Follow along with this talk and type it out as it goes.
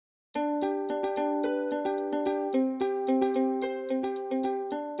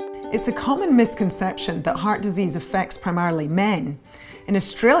It's a common misconception that heart disease affects primarily men. In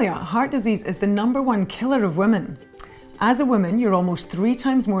Australia, heart disease is the #1 killer of women. As a woman, you're almost 3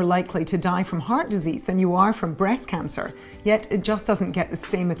 times more likely to die from heart disease than you are from breast cancer, yet it just doesn't get the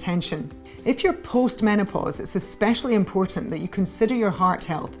same attention. If you're post-menopause, it's especially important that you consider your heart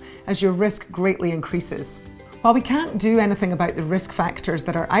health as your risk greatly increases. While we can't do anything about the risk factors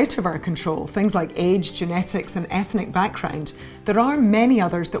that are out of our control, things like age, genetics, and ethnic background, there are many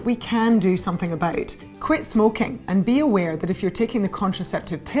others that we can do something about. Quit smoking and be aware that if you're taking the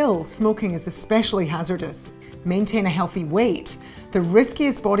contraceptive pill, smoking is especially hazardous. Maintain a healthy weight. The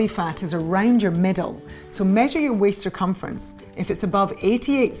riskiest body fat is around your middle, so measure your waist circumference. If it's above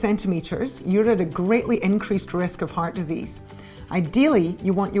 88 centimeters, you're at a greatly increased risk of heart disease. Ideally,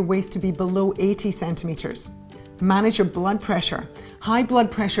 you want your waist to be below 80 centimeters. Manage your blood pressure. High blood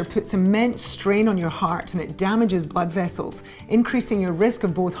pressure puts immense strain on your heart and it damages blood vessels, increasing your risk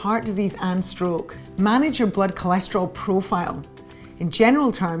of both heart disease and stroke. Manage your blood cholesterol profile. In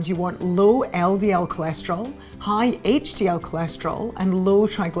general terms, you want low LDL cholesterol, high HDL cholesterol, and low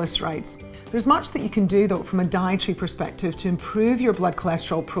triglycerides. There's much that you can do though from a dietary perspective to improve your blood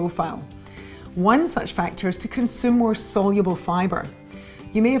cholesterol profile. One such factor is to consume more soluble fibre.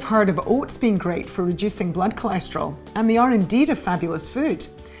 You may have heard of oats being great for reducing blood cholesterol, and they are indeed a fabulous food.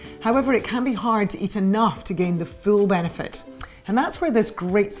 However, it can be hard to eat enough to gain the full benefit. And that's where this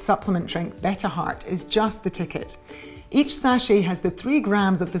great supplement drink, Betaheart, is just the ticket. Each sachet has the 3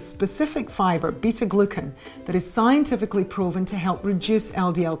 grams of the specific fibre, beta-glucan, that is scientifically proven to help reduce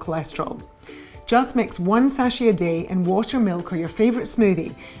LDL cholesterol. Just mix 1 sachet a day in water, milk, or your favourite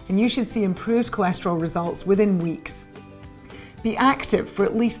smoothie, and you should see improved cholesterol results within weeks. Be active for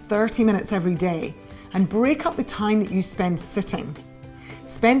at least 30 minutes every day and break up the time that you spend sitting.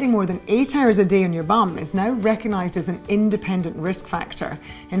 Spending more than 8 hours a day on your bum is now recognised as an independent risk factor.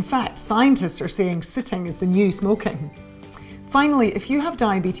 In fact, scientists are saying sitting is the new smoking. Finally, if you have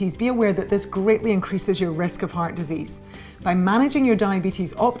diabetes, be aware that this greatly increases your risk of heart disease. By managing your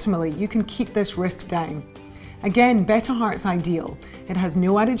diabetes optimally, you can keep this risk down. Again, Betaheart's ideal. It has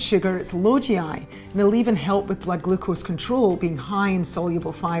no added sugar, it's low GI, and it'll even help with blood glucose control, being high in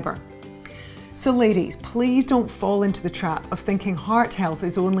soluble fibre. So ladies, please don't fall into the trap of thinking heart health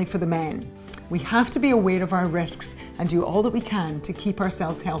is only for the men. We have to be aware of our risks and do all that we can to keep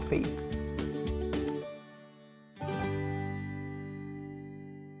ourselves healthy.